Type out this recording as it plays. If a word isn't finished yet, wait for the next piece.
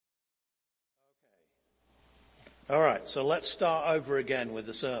All right, so let's start over again with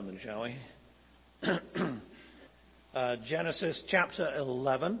the sermon, shall we? Genesis chapter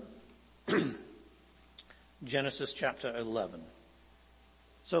 11. Genesis chapter 11.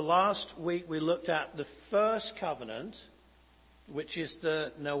 So last week we looked at the first covenant, which is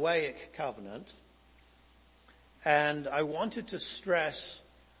the Noahic covenant. And I wanted to stress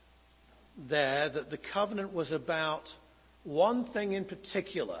there that the covenant was about one thing in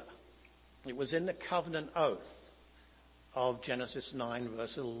particular. It was in the covenant oath of Genesis 9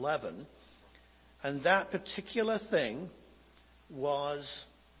 verse 11. And that particular thing was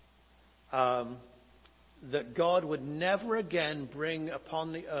that God would never again bring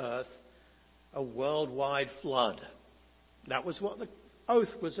upon the earth a worldwide flood. That was what the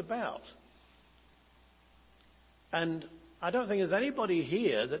oath was about. And I don't think there's anybody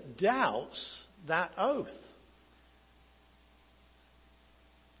here that doubts that oath.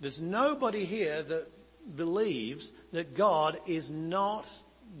 There's nobody here that believes that God is not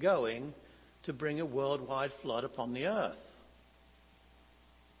going to bring a worldwide flood upon the earth.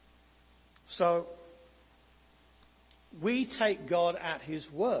 So we take God at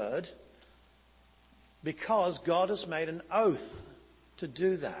his word because God has made an oath to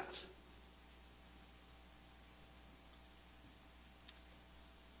do that.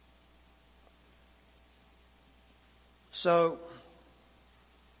 So,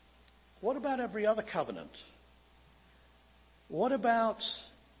 what about every other covenant? What about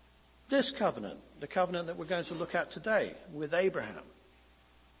this covenant, the covenant that we're going to look at today with Abraham?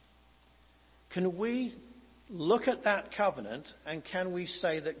 Can we look at that covenant and can we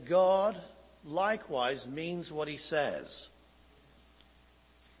say that God likewise means what he says?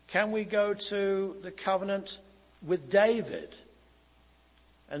 Can we go to the covenant with David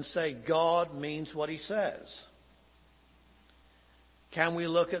and say God means what he says? Can we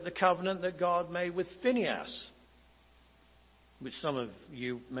look at the covenant that God made with Phinehas, which some of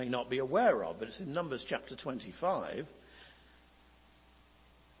you may not be aware of, but it's in Numbers chapter 25,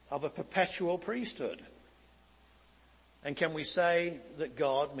 of a perpetual priesthood? And can we say that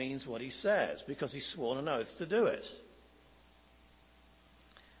God means what he says because he's sworn an oath to do it?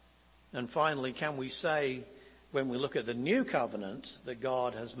 And finally, can we say, when we look at the new covenant that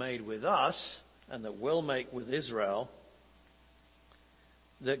God has made with us and that will make with Israel,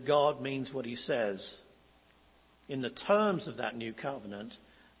 that God means what he says in the terms of that new covenant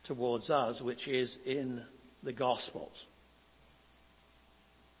towards us, which is in the Gospels?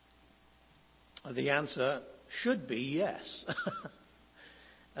 The answer should be yes.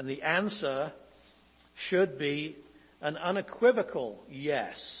 And the answer should be an unequivocal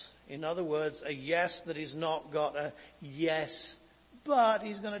yes. In other words, a yes that is not got a yes, but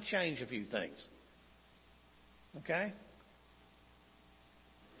he's going to change a few things. Okay?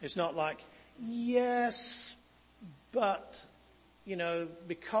 It's not like, yes, but,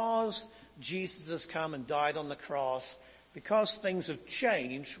 because Jesus has come and died on the cross, because things have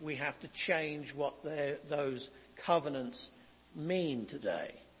changed, we have to change what those covenants mean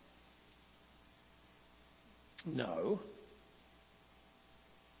today. No.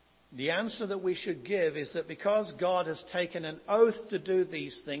 The answer that we should give is that because God has taken an oath to do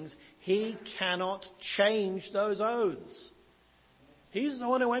these things, he cannot change those oaths. He's the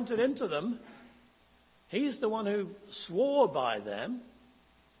one who entered into them. He's the one who swore by them.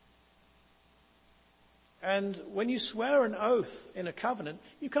 And when you swear an oath in a covenant,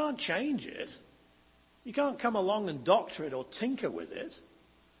 you can't change it. You can't come along and doctor it or tinker with it.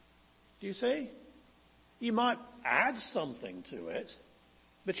 Do you see? You might add something to it,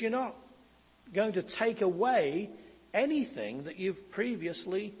 but you're not going to take away anything that you've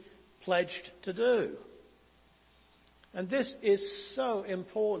previously pledged to do. And this is so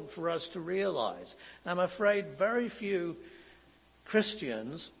important for us to realize. I'm afraid very few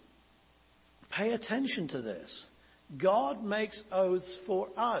Christians pay attention to this. God makes oaths for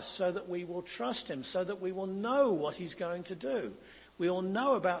us so that we will trust him, so that we will know what he's going to do. We will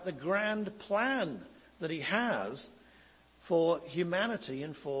know about the grand plan that he has for humanity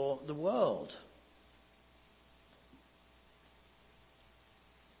and for the world.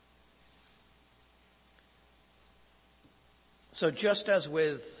 So just as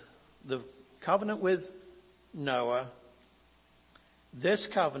with the covenant with Noah, this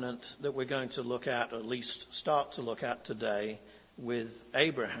covenant that we're going to look at, or at least start to look at today with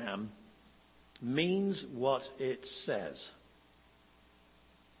Abraham, means what it says.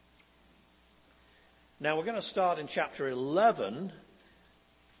 Now we're going to start in chapter 11,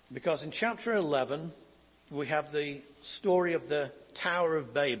 because in chapter 11 we have the story of the Tower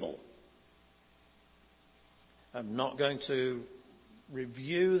of Babel. I'm not going to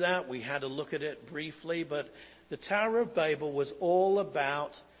review that. We had a look at it briefly, but the Tower of Babel was all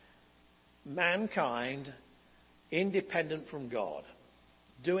about mankind independent from God,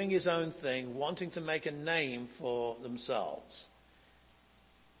 doing his own thing, wanting to make a name for themselves.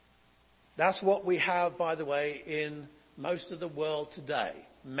 That's what we have, by the way, in most of the world today.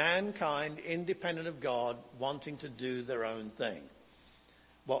 Mankind independent of God, wanting to do their own thing.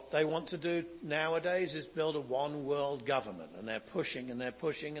 What they want to do nowadays is build a one world government, and they're pushing and they're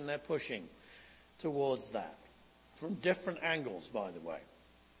pushing and they're pushing towards that. From different angles, by the way.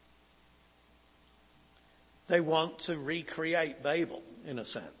 They want to recreate Babel, in a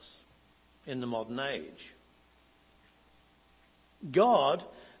sense, in the modern age. God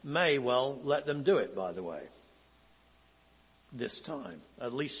may well let them do it, by the way, this time,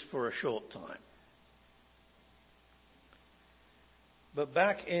 at least for a short time. But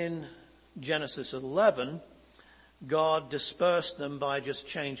back in Genesis 11, God dispersed them by just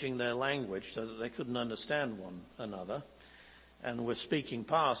changing their language so that they couldn't understand one another and were speaking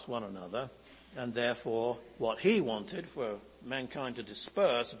past one another. And therefore, what he wanted for mankind to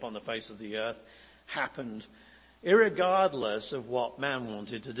disperse upon the face of the earth happened irregardless of what man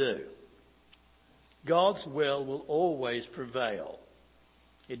wanted to do. God's will always prevail.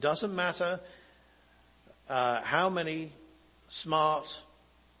 It doesn't matter how many smart,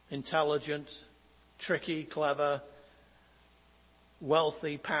 intelligent, tricky, clever,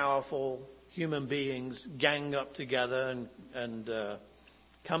 wealthy, powerful human beings gang up together and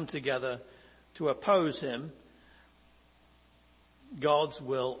come together to oppose him. God's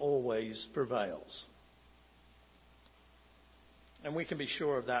will always prevails. And we can be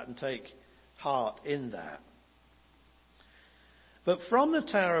sure of that and take heart in that. But from the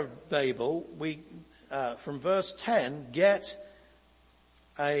Tower of Babel, we, from verse 10, get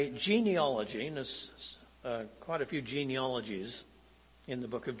a genealogy, and there's quite a few genealogies in the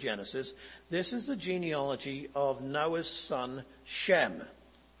book of Genesis. This is the genealogy of Noah's son Shem,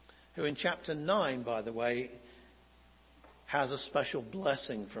 who in chapter 9, by the way, has a special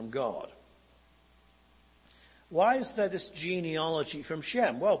blessing from God. Why is there this genealogy from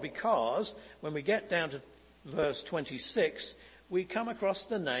Shem? Well, because when we get down to verse 26, we come across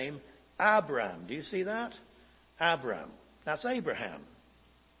the name Abram. Do you see that? Abram. That's Abraham,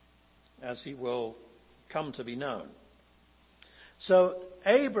 as he will come to be known. So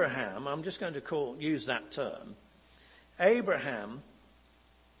Abraham, I'm just going to use that term. Abraham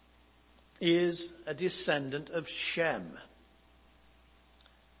is a descendant of Shem.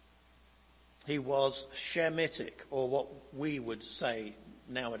 He was Shemitic, or what we would say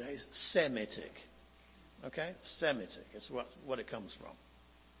nowadays, Semitic. Okay? Semitic is what it comes from.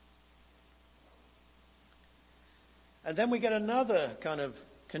 And then we get another kind of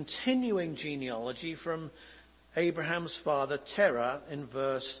continuing genealogy from Abraham's father Terah in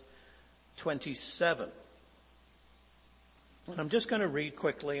verse 27. I'm just going to read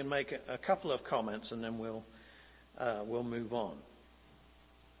quickly and make a couple of comments, and then we'll move on.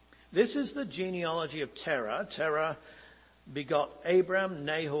 This is the genealogy of Terah. Terah begot Abram,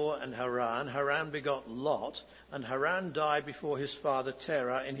 Nahor, and Haran. Haran begot Lot, and Haran died before his father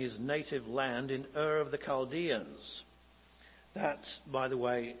Terah in his native land in Ur of the Chaldeans. That, by the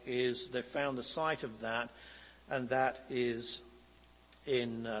way, they found the site of that, and that is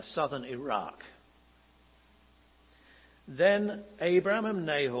in southern Iraq. Then Abram and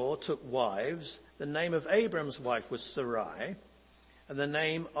Nahor took wives. The name of Abram's wife was Sarai, and the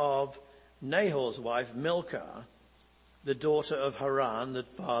name of Nahor's wife, Milcah, the daughter of Haran, the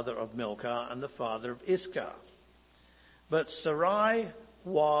father of Milcah, and the father of Iscah. But Sarai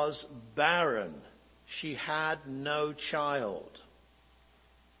was barren. She had no child.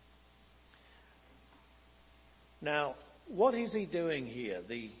 Now, what is he doing here,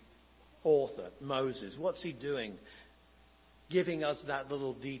 the author, Moses? What's he doing, giving us that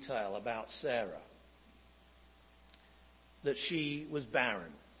little detail about Sarah? That she was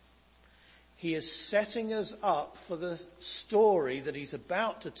barren. He is setting us up for the story that he's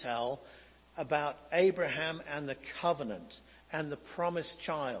about to tell about Abraham and the covenant and the promised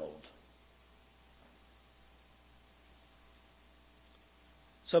child.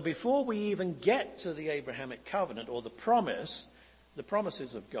 So before we even get to the Abrahamic covenant or the promises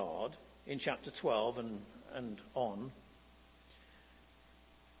of God in chapter 12 and on,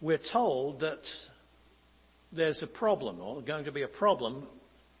 we're told that there's a problem, or going to be a problem,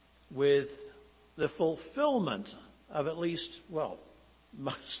 with the fulfillment of at least,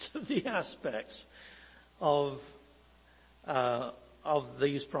 most of the aspects of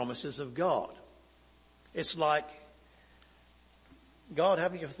these promises of God. It's like, God,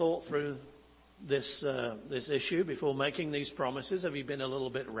 haven't you thought through this issue before making these promises? Have you been a little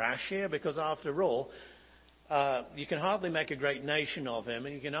bit rash here? Because after all, you can hardly make a great nation of him,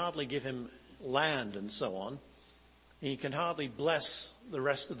 and you can hardly give him land and so on. And you can hardly bless the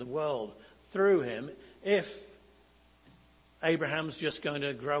rest of the world through him if Abraham's just going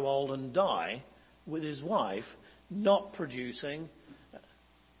to grow old and die with his wife, not producing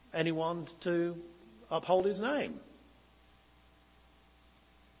anyone to uphold his name.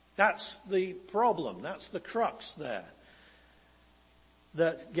 That's the problem. That's the crux there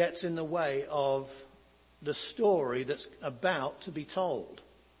that gets in the way of the story that's about to be told.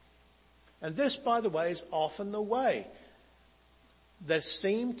 And this, by the way, is often the way. There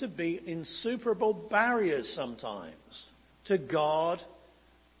seem to be insuperable barriers sometimes to God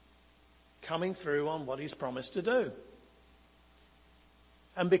coming through on what he's promised to do.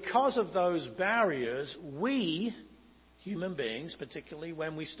 And because of those barriers, we, human beings, particularly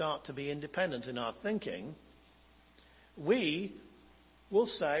when we start to be independent in our thinking, we will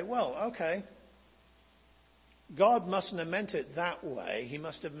say, well, okay, God mustn't have meant it that way. He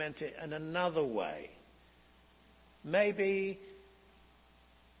must have meant it in another way. Maybe,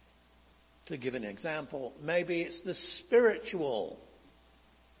 to give an example, maybe it's the spiritual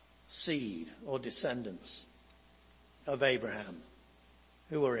seed or descendants of Abraham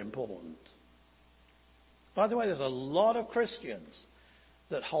who are important. By the way, there's a lot of Christians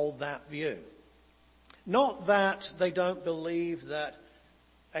that hold that view. Not that they don't believe that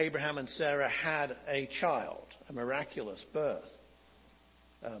Abraham and Sarah had a child, a miraculous birth,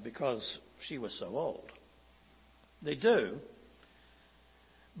 because she was so old. They do.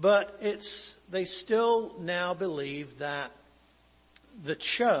 But they still now believe that the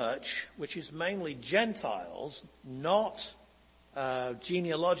church, which is mainly Gentiles, not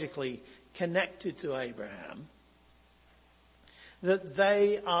genealogically connected to Abraham, that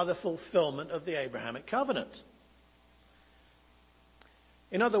they are the fulfillment of the Abrahamic covenant.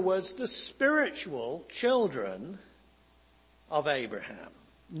 In other words, the spiritual children of Abraham,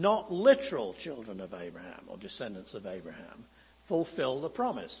 not literal children of Abraham or descendants of Abraham, fulfill the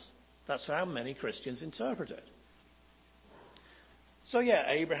promise. That's how many Christians interpret it. So yeah,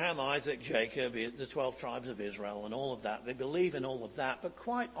 Abraham, Isaac, Jacob, the 12 tribes of Israel and all of that, they believe in all of that. But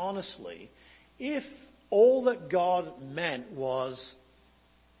quite honestly, if all that God meant was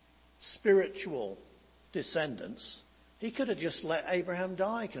spiritual descendants, he could have just let Abraham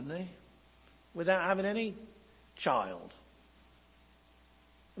die, couldn't he? Without having any child.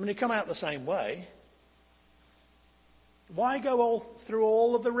 I mean, he'd come out the same way. Why go through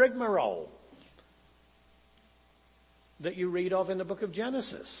all of the rigmarole that you read of in the book of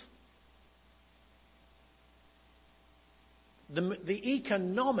Genesis? The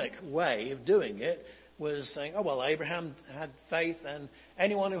economic way of doing it was saying, oh, well, Abraham had faith, and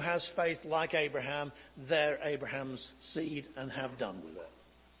anyone who has faith like Abraham, they're Abraham's seed and have done with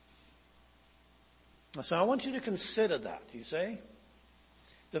it. So I want you to consider that, you see.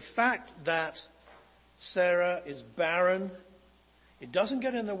 The fact that Sarah is barren, it doesn't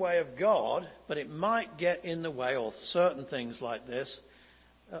get in the way of God, but it might get in the way, or certain things like this,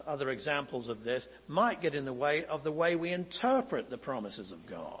 other examples of this, might get in the way of the way we interpret the promises of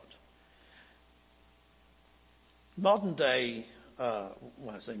God. Modern day,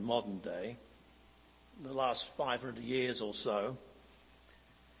 when I say modern day, the last 500 years or so,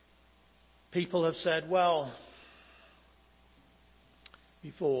 people have said, well,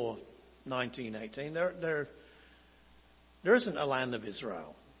 before 1918, there isn't a land of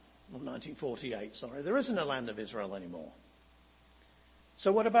Israel. Or 1948, sorry. There isn't a land of Israel anymore.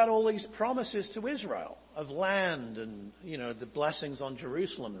 So what about all these promises to Israel of land and, the blessings on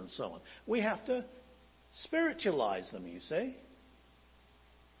Jerusalem and so on? We have to spiritualize them, you see.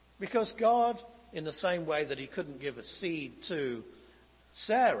 Because God, in the same way that he couldn't give a seed to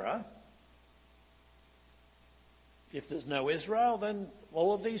Sarah, if there's no Israel, then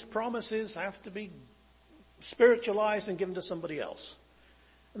all of these promises have to be spiritualized and given to somebody else.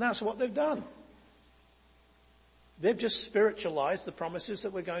 And that's what they've done. They've just spiritualized the promises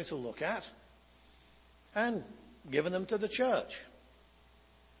that we're going to look at and given them to the church.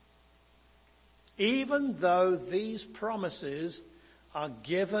 Even though these promises are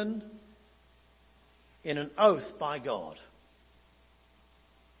given in an oath by God.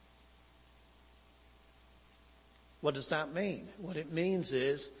 What does that mean? What it means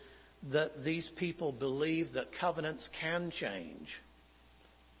is that these people believe that covenants can change.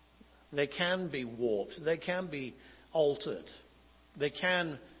 They can be warped. They can be altered.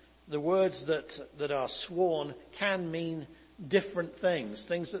 The words that are sworn can mean different things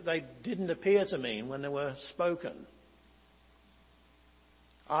that they didn't appear to mean when they were spoken.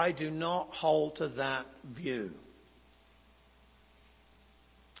 I do not hold to that view.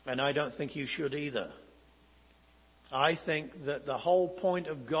 And I don't think you should either. I think that the whole point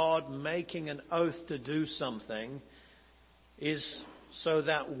of God making an oath to do something is so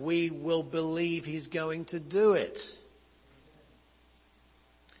that we will believe he's going to do it.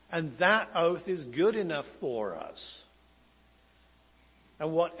 And that oath is good enough for us.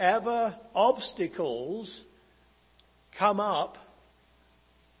 And whatever obstacles come up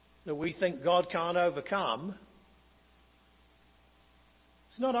that we think God can't overcome,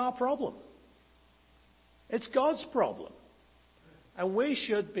 it's not our problem. It's God's problem. And we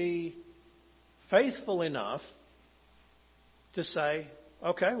should be faithful enough to say,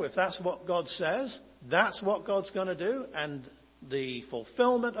 okay, well, if that's what God says, that's what God's going to do. And the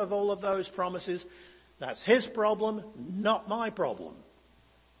fulfillment of all of those promises, that's his problem, not my problem.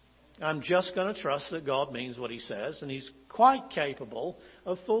 I'm just going to trust that God means what he says, and he's quite capable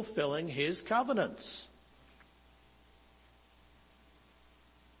of fulfilling his covenants.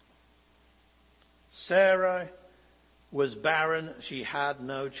 Sarah was barren. She had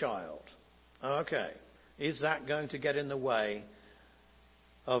no child. Okay. Is that going to get in the way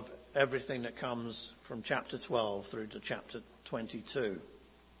of everything that comes from chapter 12 through to chapter 22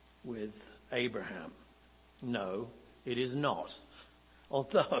 with Abraham? No, it is not.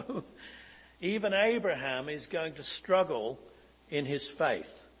 Although even Abraham is going to struggle in his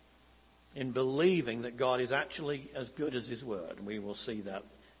faith, in believing that God is actually as good as his word. And we will see that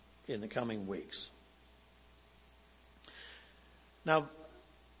in the coming weeks. Now,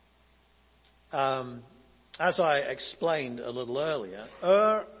 as I explained a little earlier,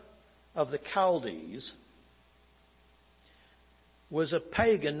 Ur of the Chaldees was a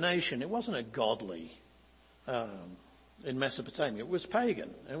pagan nation. It wasn't a godly in Mesopotamia. It was pagan.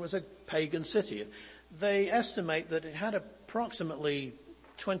 It was a pagan city. They estimate that it had approximately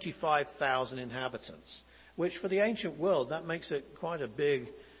 25,000 inhabitants, which for the ancient world, that makes it quite a big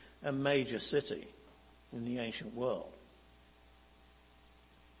and major city in the ancient world.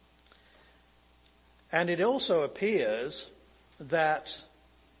 And it also appears that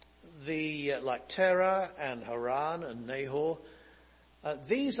like Terah and Haran and Nahor,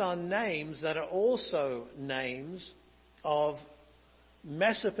 these are names that are also names of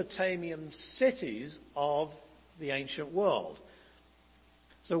Mesopotamian cities of the ancient world.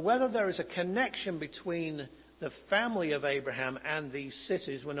 So whether there is a connection between the family of Abraham and these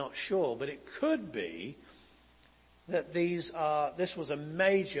cities, we're not sure, but it could be that this was a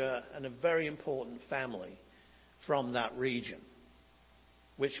major and a very important family from that region.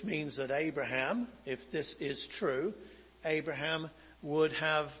 Which means that Abraham, if this is true, Abraham would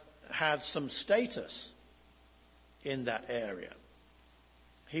have had some status in that area.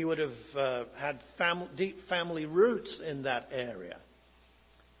 He would have had deep family roots in that area.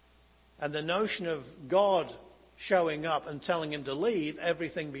 And the notion of God showing up and telling him to leave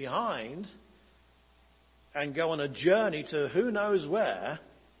everything behind and go on a journey to who knows where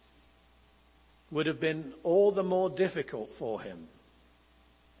would have been all the more difficult for him.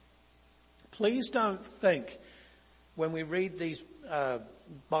 Please don't think when we read these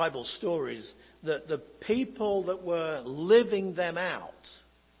Bible stories that the people that were living them out,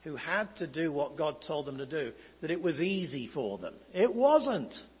 who had to do what God told them to do, that it was easy for them. It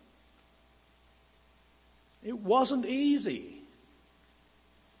wasn't. It wasn't easy.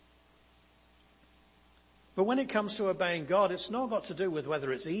 But when it comes to obeying God, it's not got to do with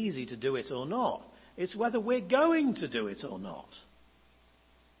whether it's easy to do it or not. It's whether we're going to do it or not.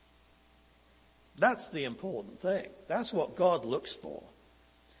 That's the important thing. That's what God looks for.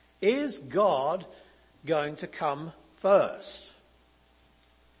 Is God going to come first?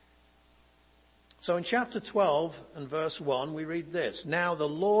 So in chapter 12 and verse 1, we read this. Now the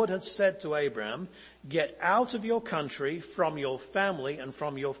Lord had said to Abraham, get out of your country, from your family, and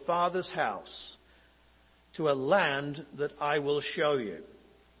from your father's house, to a land that I will show you.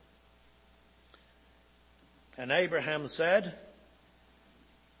 And Abraham said,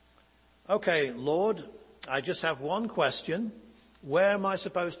 okay, Lord, I just have one question. Where am I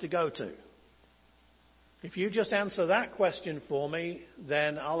supposed to go to? If you just answer that question for me,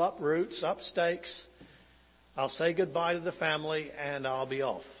 then I'll up roots, up stakes. I'll say goodbye to the family and I'll be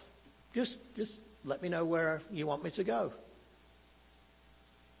off. Just let me know where you want me to go.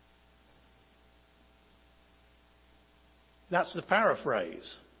 That's the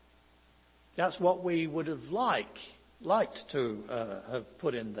paraphrase. That's what we would have liked to have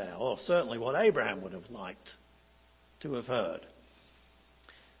put in there, or certainly what Abraham would have liked to have heard.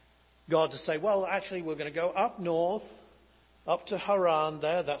 God to say, well, actually, we're going to go up north, up to Haran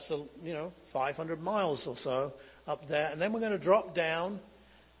there. That's 500 miles or so up there, and then we're going to drop down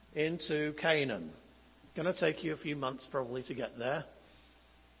into Canaan. Going to take you a few months probably to get there.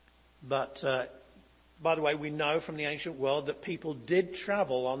 But by the way, we know from the ancient world that people did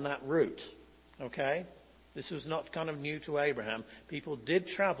travel on that route. Okay? This was not kind of new to Abraham. People did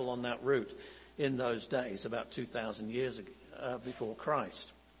travel on that route in those days, about 2,000 years before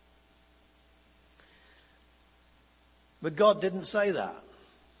Christ. But God didn't say that.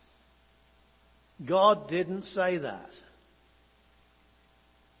 God didn't say that.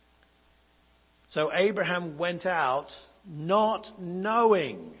 So Abraham went out not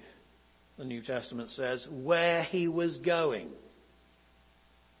knowing, the New Testament says, where he was going.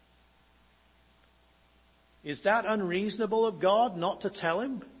 Is that unreasonable of God not to tell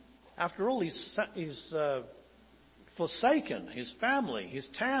him? After all, he's forsaken his family, his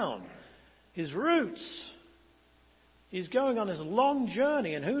town, his roots. He's going on his long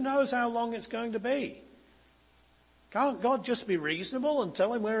journey, and who knows how long it's going to be. Can't God just be reasonable and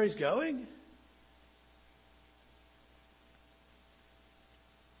tell him where he's going?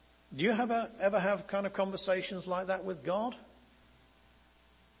 Do you ever have kind of conversations like that with God?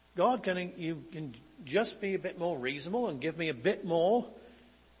 God, you can just be a bit more reasonable and give me a bit more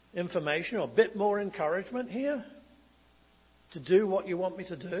information or a bit more encouragement here to do what you want me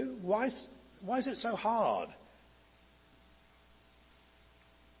to do? Why is it so hard?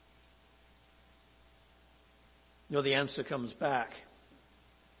 The answer comes back.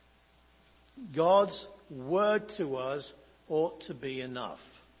 God's word to us ought to be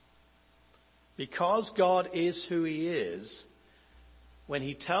enough. Because God is who he is, when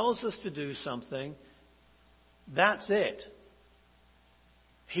he tells us to do something, that's it.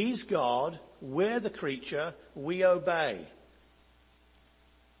 He's God, we're the creature, we obey.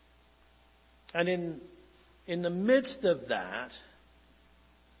 And in the midst of that,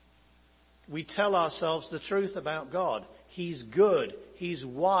 we tell ourselves the truth about God. He's good. He's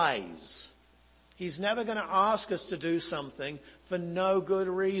wise. He's never going to ask us to do something for no good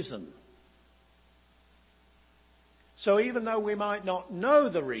reason. So even though we might not know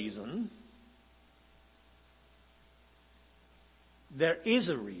the reason, there is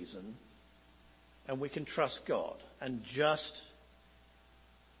a reason, and we can trust God and just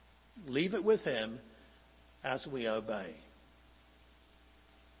leave it with him as we obey.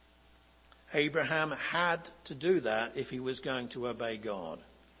 Abraham had to do that if he was going to obey God,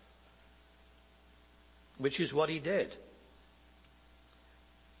 which is what he did.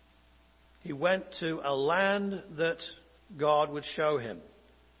 He went to a land that God would show him.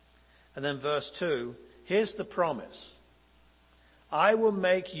 And then verse 2, here's the promise. I will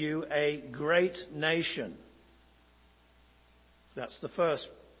make you a great nation. That's the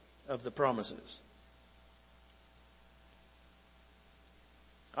first of the promises.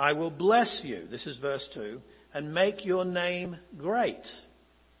 I will bless you, this is verse 2, and make your name great.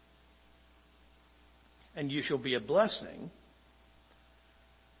 And you shall be a blessing.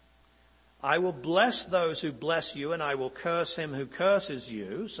 I will bless those who bless you, and I will curse him who curses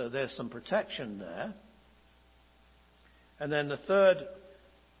you. So there's some protection there. And then the third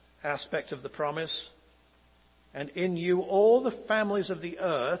aspect of the promise, and in you all the families of the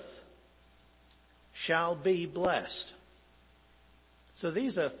earth shall be blessed. So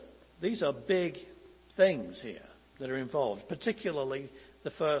these are big things here that are involved, particularly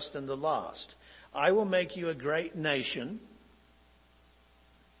the first and the last. I will make you a great nation,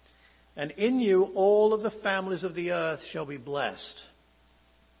 and in you all of the families of the earth shall be blessed.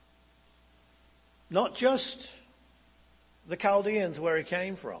 Not just the Chaldeans where he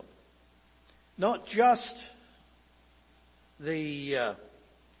came from, not just the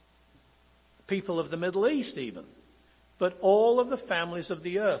people of the Middle East even, but all of the families of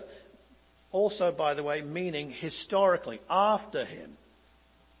the earth. Also, by the way, meaning historically, after him.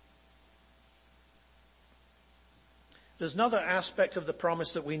 There's another aspect of the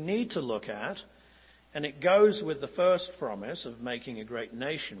promise that we need to look at, and it goes with the first promise of making a great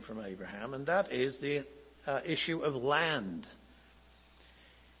nation from Abraham, and that is the issue of land.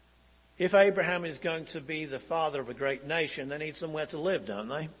 If Abraham is going to be the father of a great nation, they need somewhere to live, don't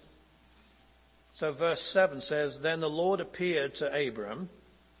they? So verse 7 says, then the Lord appeared to Abram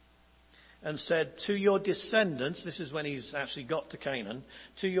and said, to your descendants, this is when he's actually got to Canaan,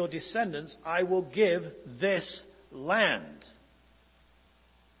 to your descendants I will give this land.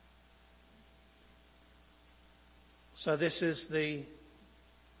 So this is the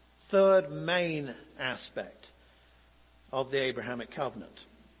third main aspect of the Abrahamic covenant.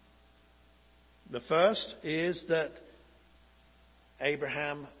 The first is that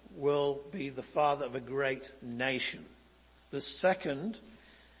Abraham will be the father of a great nation. The second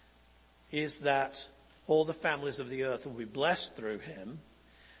is that all the families of the earth will be blessed through him.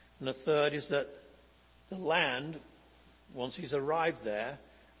 And the third is that the land, once he's arrived there,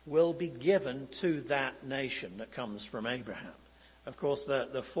 will be given to that nation that comes from Abraham. Of course,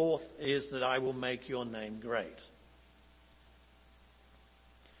 the fourth is that I will make your name great.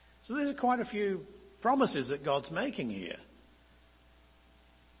 So there's quite a few promises that God's making here.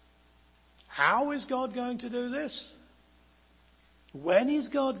 How is God going to do this? When is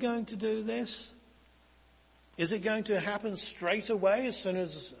God going to do this? Is it going to happen straight away as soon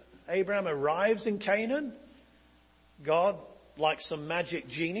as Abraham arrives in Canaan? God, like some magic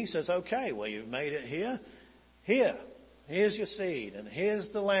genie, says, okay, well, you've made it here. Here's your seed, and here's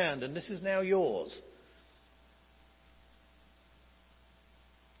the land, and this is now yours.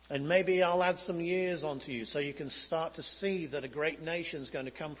 And maybe I'll add some years onto you so you can start to see that a great nation is going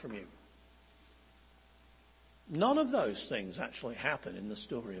to come from you. None of those things actually happen in the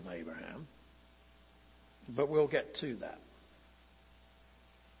story of Abraham, but we'll get to that.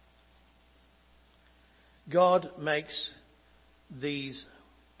 God makes these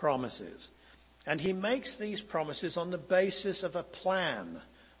promises, and he makes these promises on the basis of a plan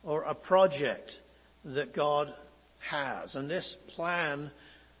or a project that God has. And this plan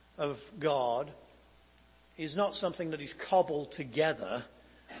of God is not something that he's cobbled together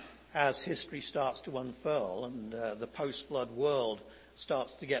as history starts to unfurl and the post-flood world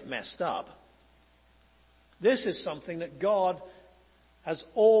starts to get messed up. This is something that God has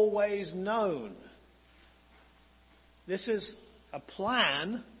always known. This is a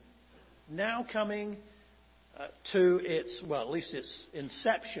plan now coming to its, well, at least its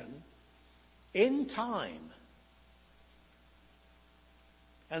inception in time.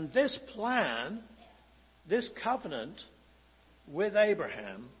 And this plan, this covenant with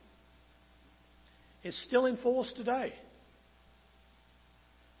Abraham is still in force today.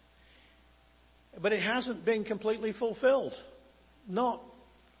 But it hasn't been completely fulfilled. Not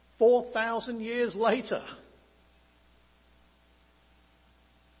 4,000 years later.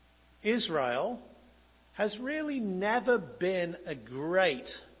 Israel has really never been a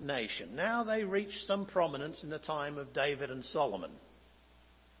great nation. Now they reach some prominence in the time of David and Solomon.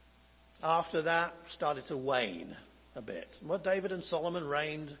 After that, started to wane a bit. Well, David and Solomon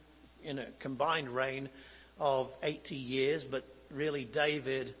reigned in a combined reign of 80 years, but really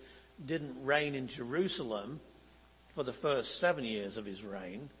David didn't reign in Jerusalem for the first 7 years of his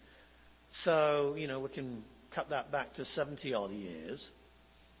reign. So, we can cut that back to 70 odd years.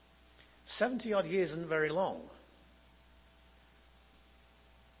 70 odd years isn't very long.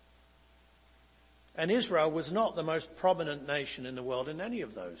 And Israel was not the most prominent nation in the world in any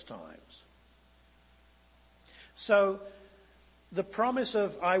of those times. So the promise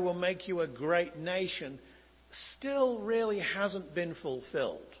of I will make you a great nation still really hasn't been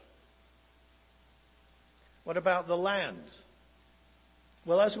fulfilled. What about the land?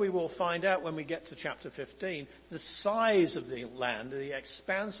 Well, as we will find out when we get to chapter 15, the size of the land, the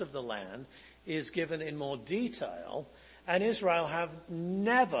expanse of the land, is given in more detail, and Israel have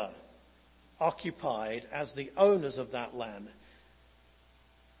never occupied as the owners of that land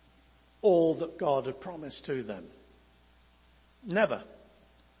all that God had promised to them. Never.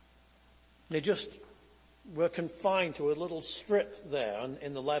 They just were confined to a little strip there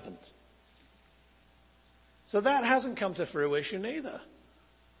in the Levant. So that hasn't come to fruition either.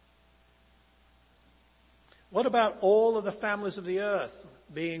 What about all of the families of the earth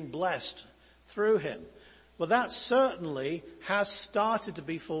being blessed through him? Well, that certainly has started to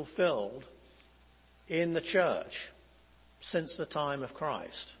be fulfilled in the church since the time of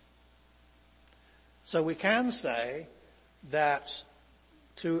Christ. So we can say that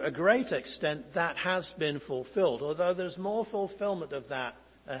to a great extent that has been fulfilled, although there's more fulfillment of that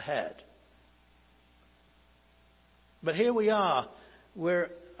ahead. But here we are, we're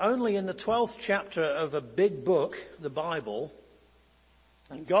only in the 12th chapter of a big book, the Bible,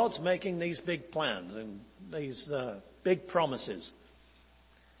 and God's making these big plans and these big promises.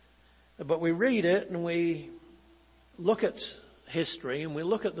 But we read it and we look at history and we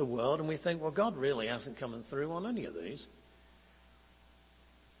look at the world and we think, well, God really hasn't come through on any of these.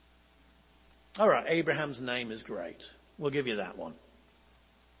 All right, Abraham's name is great. We'll give you that one.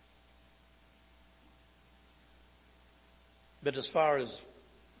 But as far as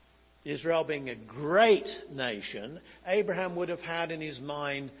Israel being a great nation, Abraham would have had in his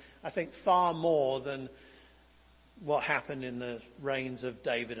mind, I think, far more than what happened in the reigns of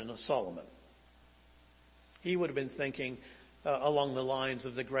David and of Solomon. He would have been thinking along the lines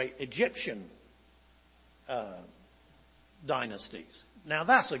of the great Egyptian dynasties. Now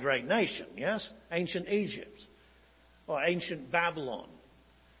that's a great nation, yes? Ancient Egypt or ancient Babylon,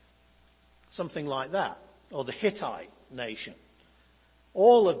 something like that, or the Hittite nation.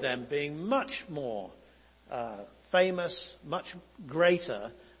 all of them being much more famous, much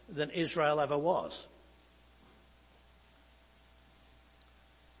greater than Israel ever was.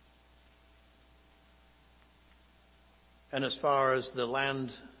 And as far as the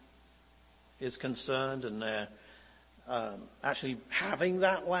land is concerned, and they're actually having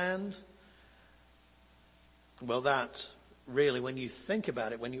that land, well, that really, when you think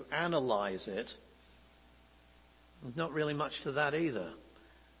about it, when you analyze it, there's not really much to that either.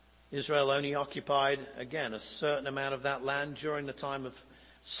 Israel only occupied, again, a certain amount of that land during the time of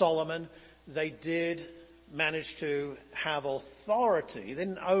Solomon. They did manage to have authority. They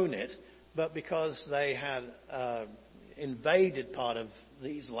didn't own it, but because they had invaded part of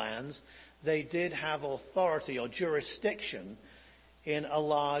these lands, they did have authority or jurisdiction in a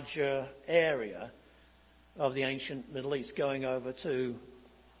larger area of the ancient Middle East, going over to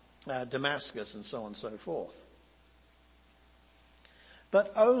Damascus and so on and so forth.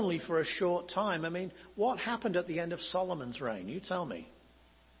 But only for a short time. I mean, what happened at the end of Solomon's reign? You tell me.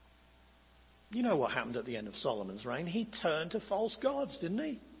 You know what happened at the end of Solomon's reign. He turned to false gods, didn't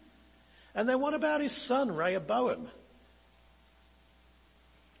he? And then what about his son, Rehoboam?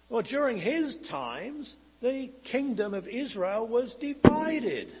 Well, during his times, the kingdom of Israel was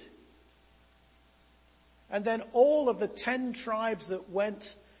divided. And then all of the 10 tribes that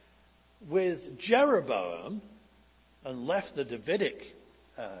went with Jeroboam and left the Davidic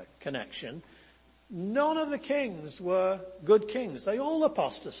connection, none of the kings were good kings. They all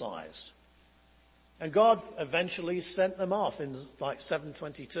apostatized. And God eventually sent them off in like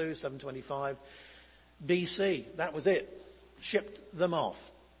 722, 725 BC. That was it. Shipped them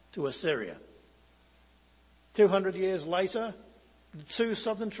off to Assyria. 200 years later, the 2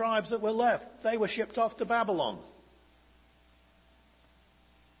 southern tribes that were left, they were shipped off to Babylon.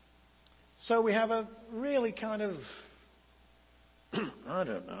 So we have a really kind of, I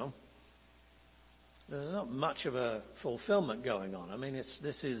don't know, there's not much of a fulfillment going on. I mean, if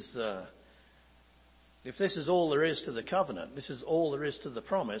this is all there is to the covenant, this is all there is to the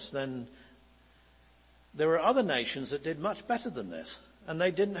promise, then there are other nations that did much better than this, and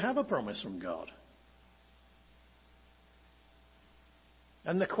they didn't have a promise from God.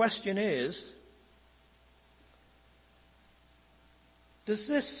 And the question is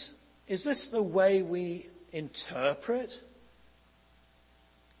this the way we interpret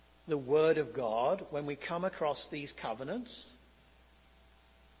the Word of God when we come across these covenants?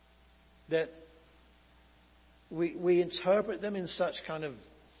 That we interpret them in such kind of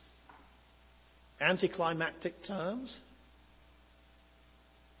anticlimactic terms?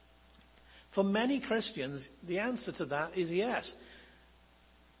 For many Christians, the answer to that is yes.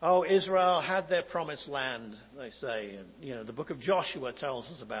 Oh, Israel had their promised land, they say. And, the book of Joshua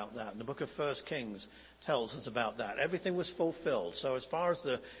tells us about that. And the book of 1 Kings tells us about that. Everything was fulfilled. So as far as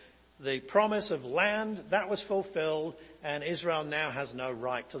the promise of land, that was fulfilled. And Israel now has no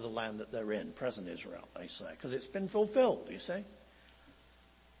right to the land that they're in. Present Israel, they say. Because it's been fulfilled, you see.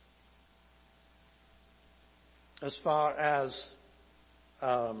 As far as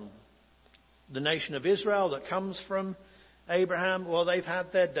the nation of Israel that comes from Abraham, well, they've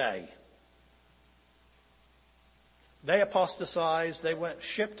had their day. They apostatized. They went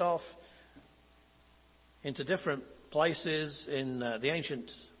shipped off into different places in the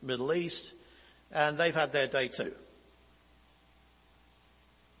ancient Middle East, and they've had their day too.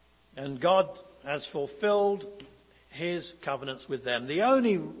 And God has fulfilled his covenants with them. The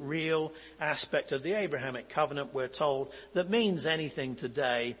only real aspect of the Abrahamic covenant, we're told, that means anything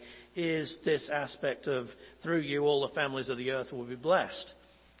today is this aspect of, through you all the families of the earth will be blessed.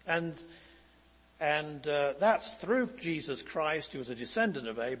 And that's through Jesus Christ, who was a descendant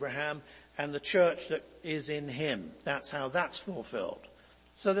of Abraham, and the church that is in him. That's how that's fulfilled.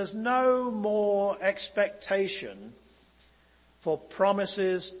 So there's no more expectation for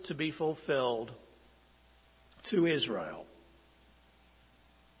promises to be fulfilled to Israel.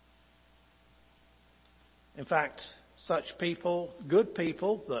 In fact, such people, good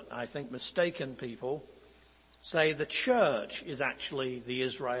people, but I think mistaken people, say the church is actually the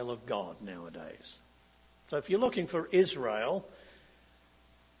Israel of God nowadays. So if you're looking for Israel,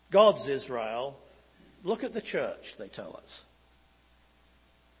 God's Israel, look at the church, they tell us.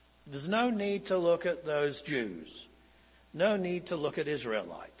 There's no need to look at those Jews. No need to look at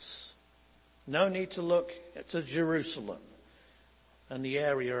Israelites. No need to look to Jerusalem and the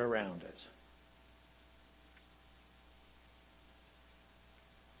area around it.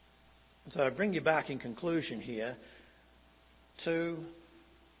 So I bring you back in conclusion here to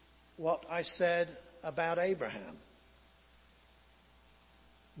what I said about Abraham.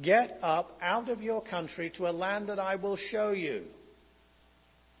 Get up out of your country to a land that I will show you.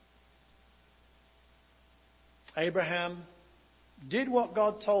 Abraham did what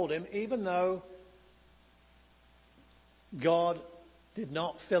God told him, even though God did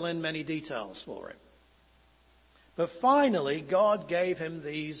not fill in many details for him. But finally, God gave him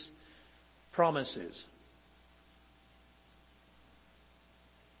these promises.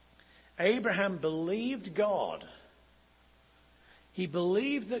 Abraham believed God. He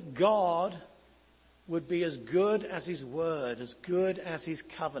believed that God would be as good as his word, as good as his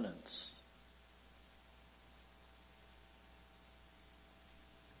covenants.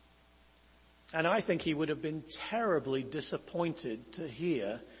 And I think he would have been terribly disappointed to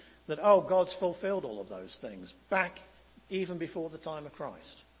hear that, God's fulfilled all of those things back even before the time of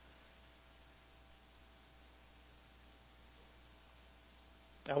Christ.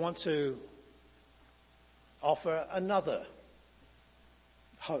 I want to offer another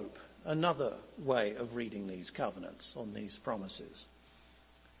hope, another way of reading these covenants on these promises.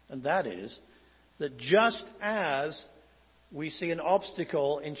 And that is that just as we see an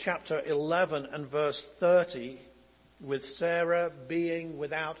obstacle in chapter 11 and verse 30 with Sarah being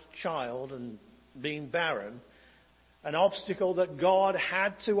without child and being barren, an obstacle that God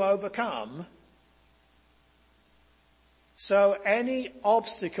had to overcome. So any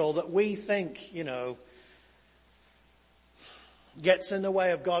obstacle that we think, gets in the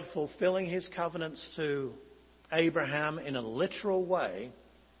way of God fulfilling his covenants to Abraham in a literal way,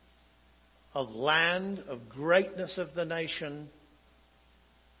 of land, of greatness of the nation,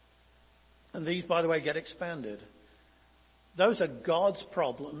 and these, by the way, get expanded. Those are God's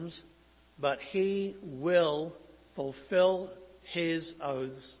problems, but he will fulfill his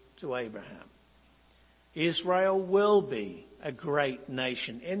oaths to Abraham. Israel will be a great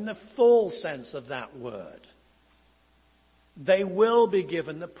nation in the full sense of that word. They will be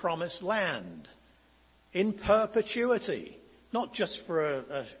given the promised land in perpetuity, not just for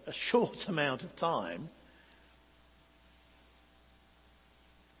a short amount of time.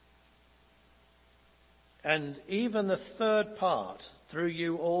 And even the third part, through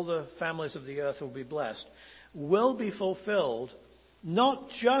you all the families of the earth will be blessed, will be fulfilled not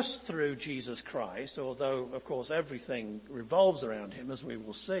just through Jesus Christ, although, of course, everything revolves around him, as we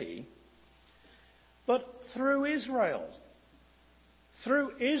will see, but through Israel.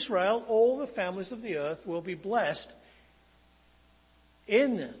 Through Israel, all the families of the earth will be blessed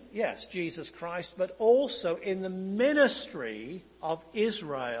in, yes, Jesus Christ, but also in the ministry of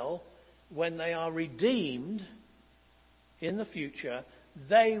Israel. When they are redeemed in the future,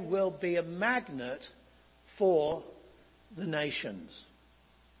 they will be a magnet for the nations.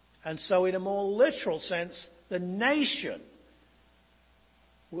 And so in a more literal sense, the nation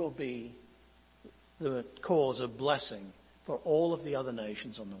will be the cause of blessing for all of the other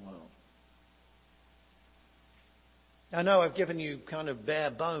nations on the world. I know I've given you kind of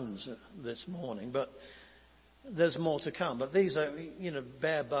bare bones this morning, but there's more to come. But these are,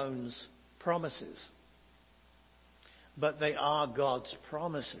 bare bones promises. But they are God's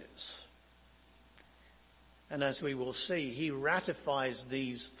promises. And as we will see, he ratifies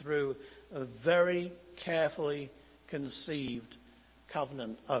these through a very carefully conceived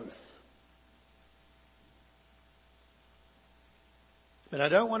covenant oath. But I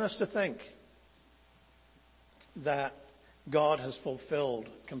don't want us to think that God has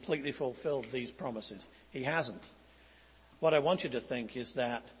completely fulfilled these promises. He hasn't. What I want you to think is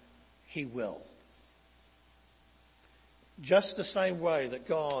that he will. Just the same way that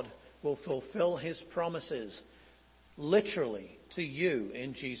God will fulfill his promises literally to you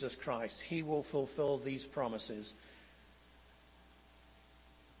in Jesus Christ, he will fulfill these promises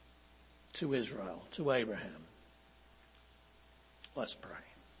to Israel, to Abraham. Let's pray.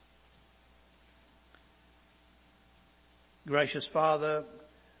 Gracious Father,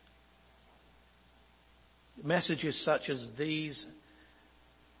 messages such as these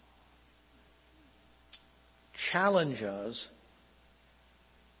challenge us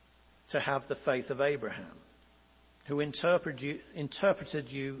to have the faith of Abraham, who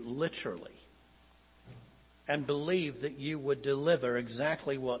interpreted you literally and believed that you would deliver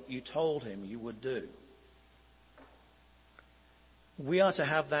exactly what you told him you would do. We are to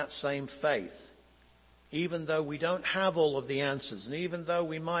have that same faith, even though we don't have all of the answers, and even though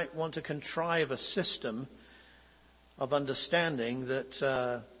we might want to contrive a system of understanding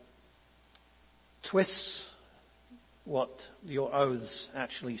that twists what your oaths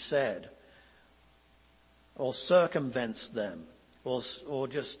actually said, or circumvents them, or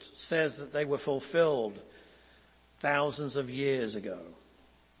just says that they were fulfilled thousands of years ago,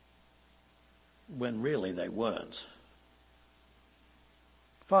 when really they weren't.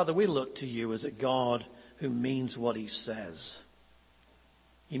 Father, we look to you as a God who means what he says.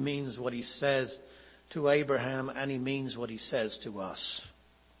 He means what he says to Abraham, and he means what he says to us.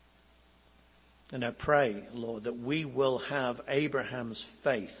 And I pray, Lord, that we will have Abraham's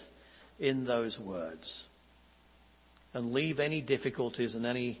faith in those words and leave any difficulties and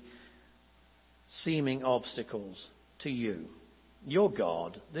any seeming obstacles to you. Your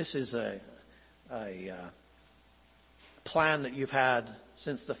God, this is a plan that you've had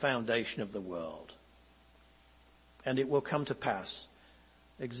since the foundation of the world. And it will come to pass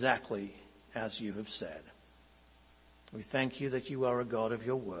exactly as you have said. We thank you that you are a God of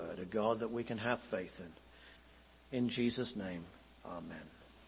your word, a God that we can have faith in. In Jesus' name, amen.